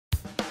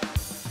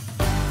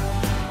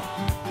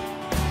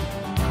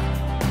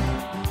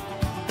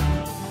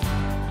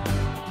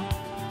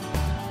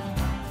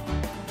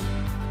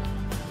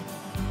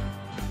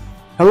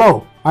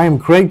Hello, I am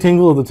Craig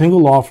Tingle of the Tingle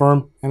Law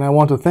Firm, and I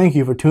want to thank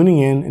you for tuning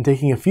in and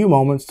taking a few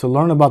moments to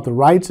learn about the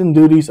rights and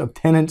duties of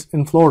tenants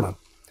in Florida.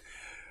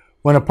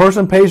 When a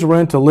person pays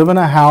rent to live in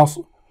a house,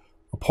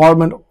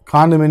 apartment,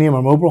 condominium,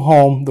 or mobile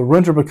home, the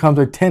renter becomes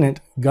a tenant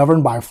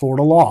governed by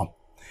Florida law.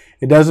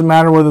 It doesn't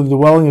matter whether the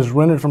dwelling is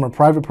rented from a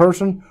private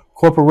person,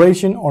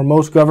 corporation, or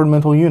most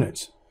governmental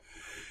units.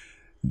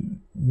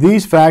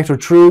 These facts are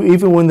true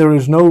even when there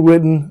is no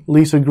written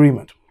lease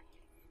agreement.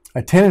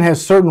 A tenant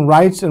has certain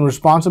rights and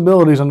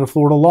responsibilities under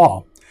Florida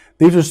law.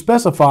 These are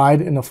specified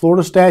in the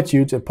Florida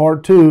statutes at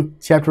Part 2,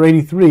 Chapter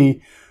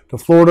 83, the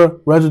Florida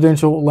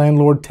Residential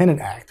Landlord-Tenant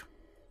Act.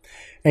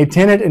 A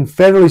tenant in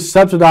federally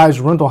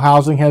subsidized rental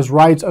housing has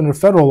rights under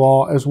federal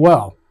law as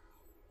well.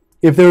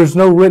 If there is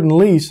no written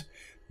lease,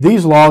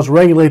 these laws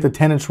regulate the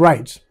tenant's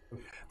rights.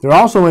 There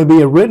also may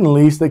be a written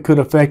lease that could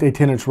affect a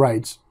tenant's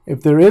rights.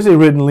 If there is a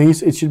written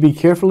lease, it should be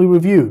carefully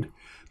reviewed.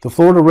 The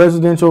Florida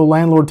Residential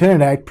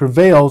Landlord-Tenant Act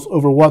prevails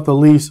over what the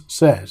lease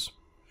says.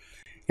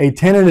 A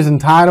tenant is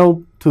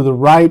entitled to the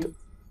right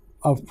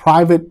of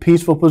private,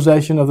 peaceful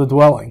possession of the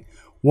dwelling.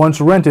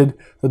 Once rented,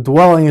 the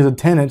dwelling is a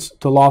tenant's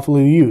to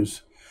lawfully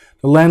use.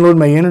 The landlord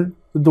may enter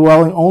the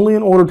dwelling only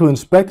in order to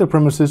inspect the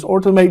premises or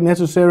to make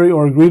necessary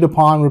or agreed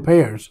upon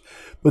repairs,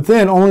 but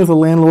then only if the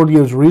landlord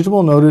gives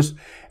reasonable notice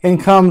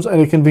and comes at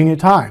a convenient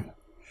time.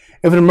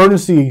 If an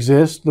emergency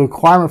exists, the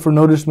requirement for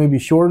notice may be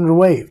shortened or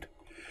waived.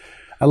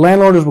 A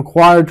landlord is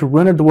required to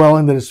rent a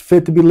dwelling that is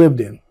fit to be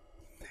lived in.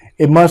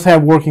 It must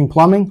have working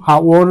plumbing,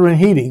 hot water, and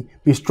heating,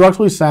 be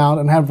structurally sound,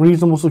 and have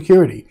reasonable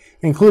security,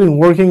 including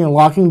working and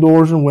locking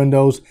doors and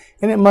windows,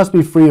 and it must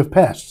be free of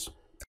pests.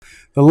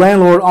 The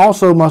landlord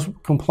also must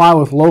comply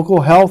with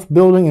local health,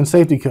 building, and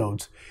safety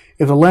codes.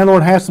 If the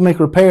landlord has to make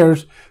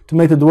repairs to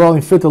make the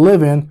dwelling fit to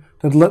live in,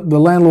 the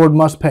landlord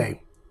must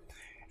pay.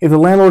 If the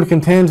landlord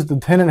contends that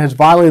the tenant has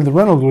violated the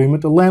rental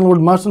agreement, the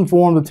landlord must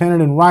inform the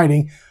tenant in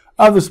writing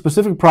of the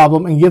specific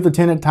problem and give the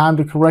tenant time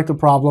to correct the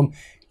problem,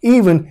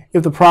 even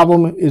if the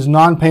problem is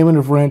non-payment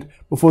of rent,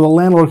 before the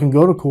landlord can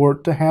go to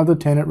court to have the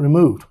tenant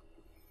removed.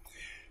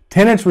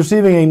 Tenants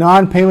receiving a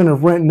non-payment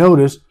of rent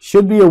notice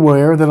should be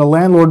aware that a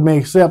landlord may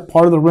accept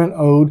part of the rent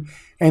owed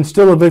and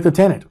still evict the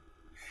tenant.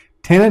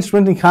 Tenants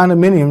renting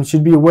condominiums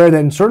should be aware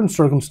that in certain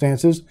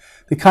circumstances,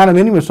 the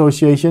condominium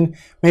association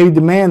may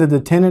demand that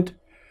the tenant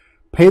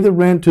pay the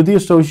rent to the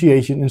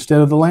association instead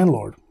of the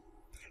landlord.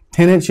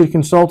 Tenants should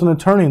consult an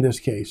attorney in this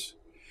case.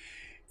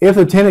 If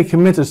the tenant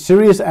commits a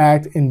serious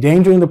act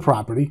endangering the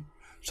property,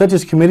 such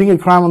as committing a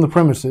crime on the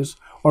premises,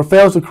 or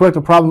fails to correct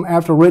the problem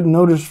after written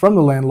notice from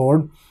the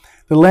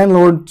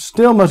landlord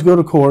still must go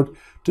to court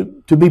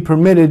to be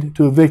permitted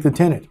to evict the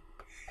tenant.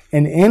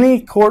 In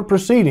any court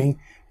proceeding,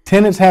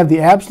 tenants have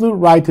the absolute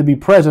right to be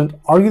present,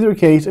 argue their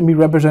case, and be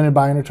represented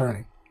by an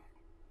attorney.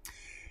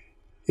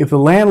 If the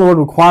landlord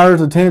requires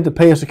the tenant to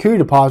pay a security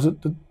deposit,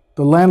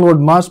 the landlord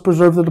must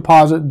preserve the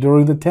deposit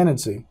during the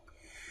tenancy.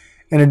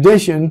 In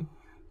addition,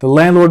 the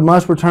landlord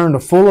must return the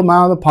full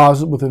amount of the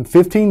deposit within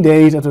 15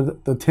 days after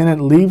the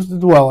tenant leaves the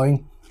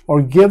dwelling,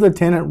 or give the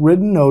tenant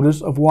written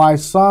notice of why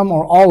some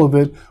or all of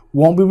it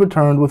won't be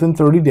returned within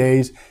 30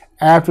 days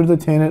after the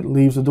tenant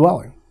leaves the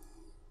dwelling.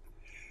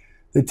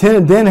 The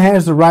tenant then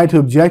has the right to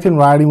object in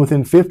writing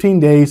within 15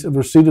 days of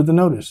receipt of the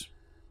notice.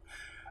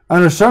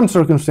 Under some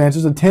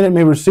circumstances, the tenant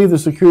may receive the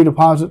security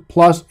deposit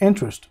plus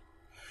interest.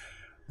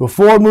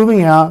 Before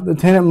moving out, the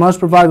tenant must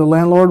provide the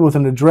landlord with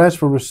an address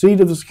for receipt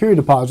of the security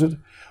deposit,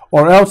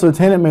 or else the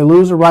tenant may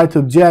lose the right to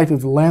object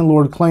if the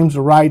landlord claims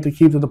the right to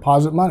keep the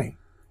deposit money.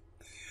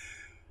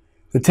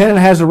 The tenant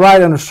has the right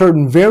under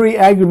certain very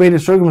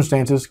aggravated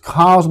circumstances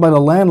caused by the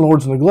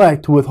landlord's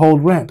neglect to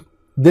withhold rent.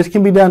 This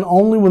can be done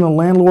only when the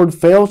landlord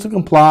fails to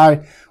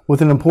comply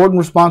with an important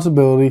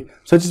responsibility,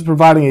 such as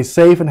providing a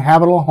safe and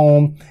habitable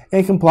home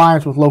in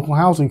compliance with local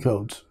housing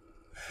codes.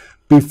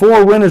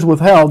 Before rent is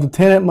withheld, the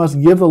tenant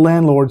must give the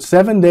landlord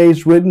 7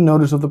 days written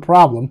notice of the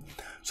problem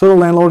so the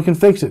landlord can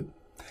fix it.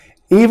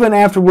 Even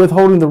after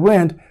withholding the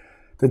rent,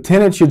 the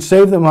tenant should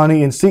save the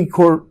money and seek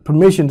court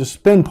permission to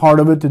spend part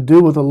of it to do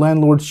what the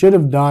landlord should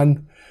have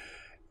done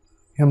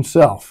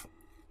himself.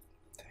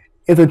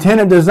 If the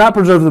tenant does not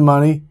preserve the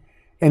money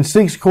and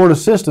seeks court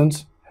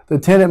assistance, the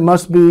tenant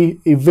must be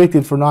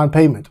evicted for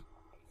non-payment.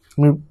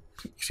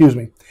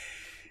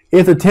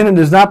 If the tenant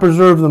does not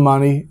preserve the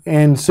money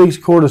and seeks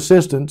court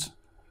assistance,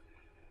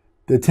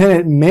 the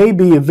tenant may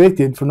be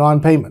evicted for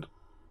non-payment.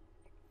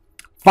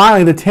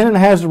 Finally, the tenant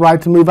has the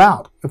right to move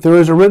out. If there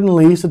is a written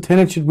lease, the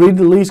tenant should read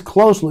the lease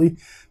closely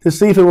to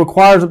see if it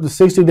requires up to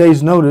 60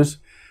 days notice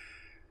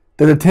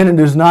that the tenant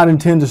does not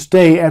intend to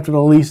stay after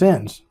the lease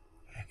ends.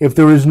 If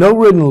there is no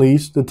written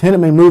lease, the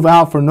tenant may move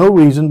out for no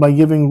reason by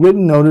giving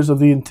written notice of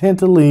the intent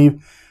to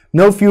leave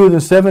no fewer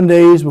than 7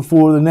 days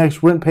before the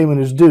next rent payment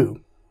is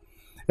due,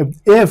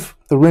 if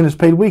the rent is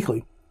paid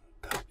weekly,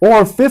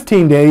 or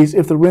 15 days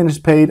if the rent is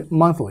paid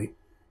monthly.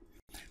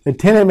 The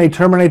tenant may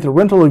terminate the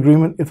rental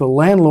agreement if the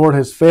landlord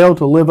has failed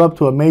to live up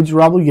to a major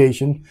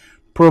obligation,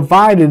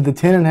 provided the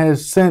tenant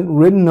has sent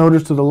written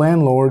notice to the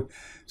landlord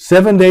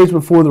 7 days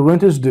before the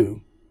rent is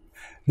due.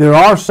 There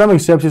are some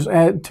exceptions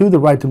to the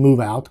right to move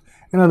out,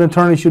 and an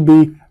attorney should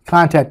be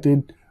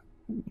contacted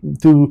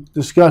to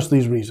discuss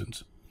these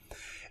reasons.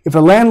 If a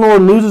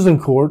landlord loses in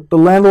court, the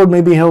landlord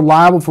may be held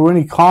liable for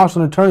any costs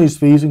and attorney's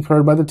fees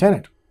incurred by the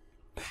tenant.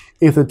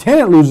 If the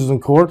tenant loses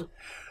in court,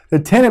 the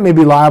tenant may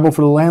be liable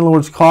for the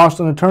landlord's costs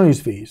and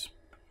attorney's fees.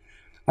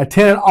 A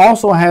tenant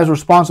also has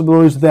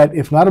responsibilities that,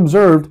 if not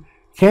observed,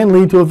 can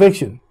lead to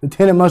eviction. The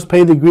tenant must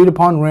pay the agreed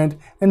upon rent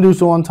and do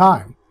so on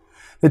time.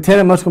 The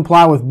tenant must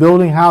comply with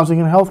building, housing,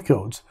 and health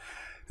codes.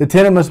 The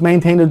tenant must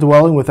maintain the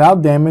dwelling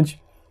without damage,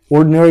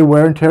 ordinary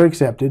wear and tear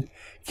excepted,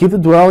 keep the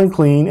dwelling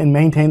clean, and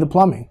maintain the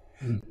plumbing.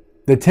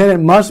 The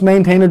tenant must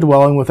maintain the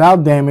dwelling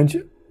without damage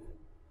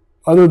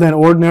other than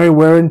ordinary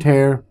wear and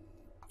tear,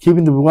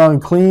 keeping the dwelling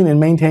clean and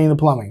maintaining the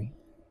plumbing.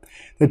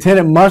 The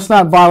tenant must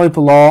not violate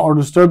the law or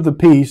disturb the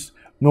peace,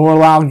 nor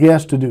allow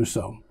guests to do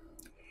so.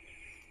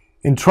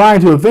 In trying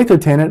to evict a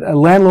tenant, a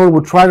landlord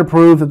will try to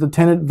prove that the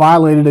tenant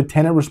violated a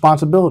tenant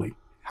responsibility.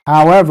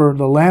 However,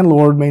 the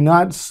landlord may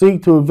not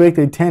seek to evict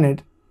a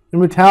tenant in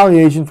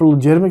retaliation for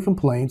legitimate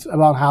complaints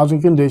about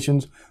housing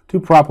conditions to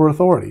proper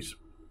authorities.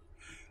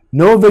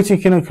 No eviction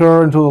can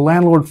occur until the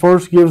landlord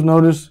first gives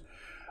notice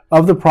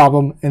of the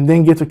problem and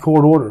then gets a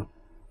court order.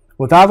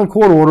 Without the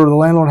court order, the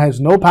landlord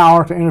has no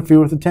power to interfere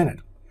with the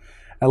tenant.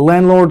 A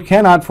landlord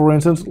cannot, for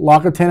instance,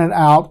 lock a tenant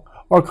out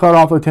or cut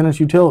off a tenant's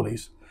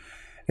utilities.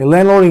 A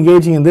landlord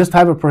engaging in this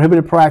type of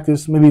prohibited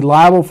practice may be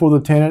liable for the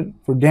tenant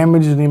for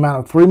damages in the amount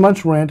of 3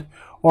 months' rent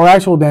or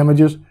actual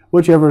damages,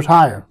 whichever is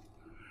higher.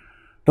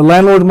 The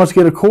landlord must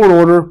get a court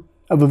order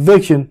of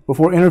eviction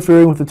before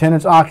interfering with the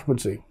tenant's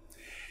occupancy.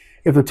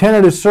 If the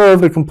tenant is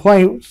served a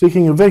complaint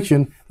seeking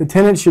eviction, the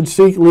tenant should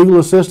seek legal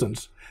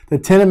assistance. The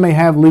tenant may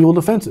have legal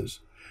defenses.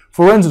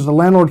 For instance, the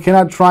landlord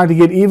cannot try to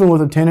get even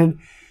with a tenant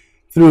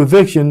through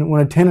eviction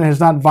when a tenant has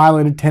not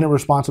violated tenant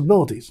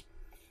responsibilities.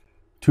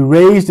 To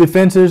raise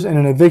defenses in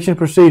an eviction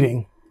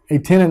proceeding, a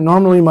tenant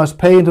normally must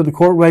pay into the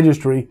court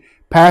registry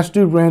past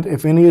due rent,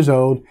 if any is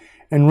owed,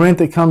 and rent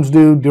that comes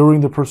due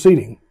during the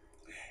proceeding.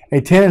 A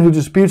tenant who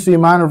disputes the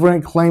amount of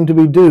rent claimed to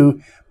be due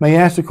may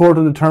ask the court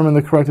to determine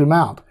the correct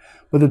amount,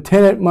 but the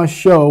tenant must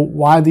show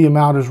why the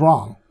amount is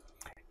wrong.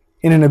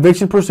 In an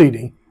eviction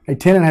proceeding, a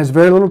tenant has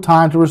very little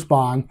time to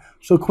respond,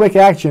 so quick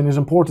action is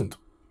important.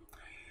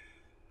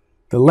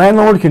 The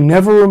landlord can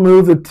never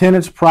remove the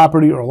tenant's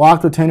property or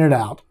lock the tenant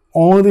out.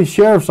 Only the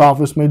sheriff's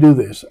office may do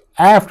this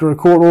after a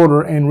court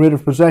order and writ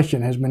of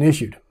possession has been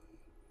issued.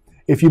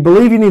 If you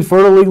believe you need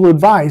further legal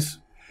advice,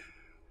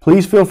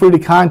 please feel free to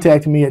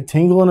contact me at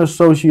Tingle &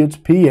 Associates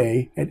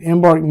PA at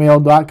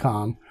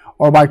embarkmail.com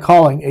or by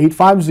calling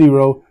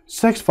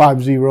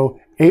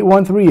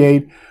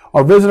 850-650-8138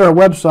 or visit our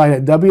website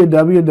at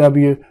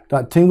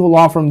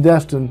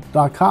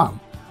www.tinglelawfirmdestin.com.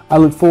 I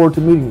look forward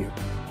to meeting you.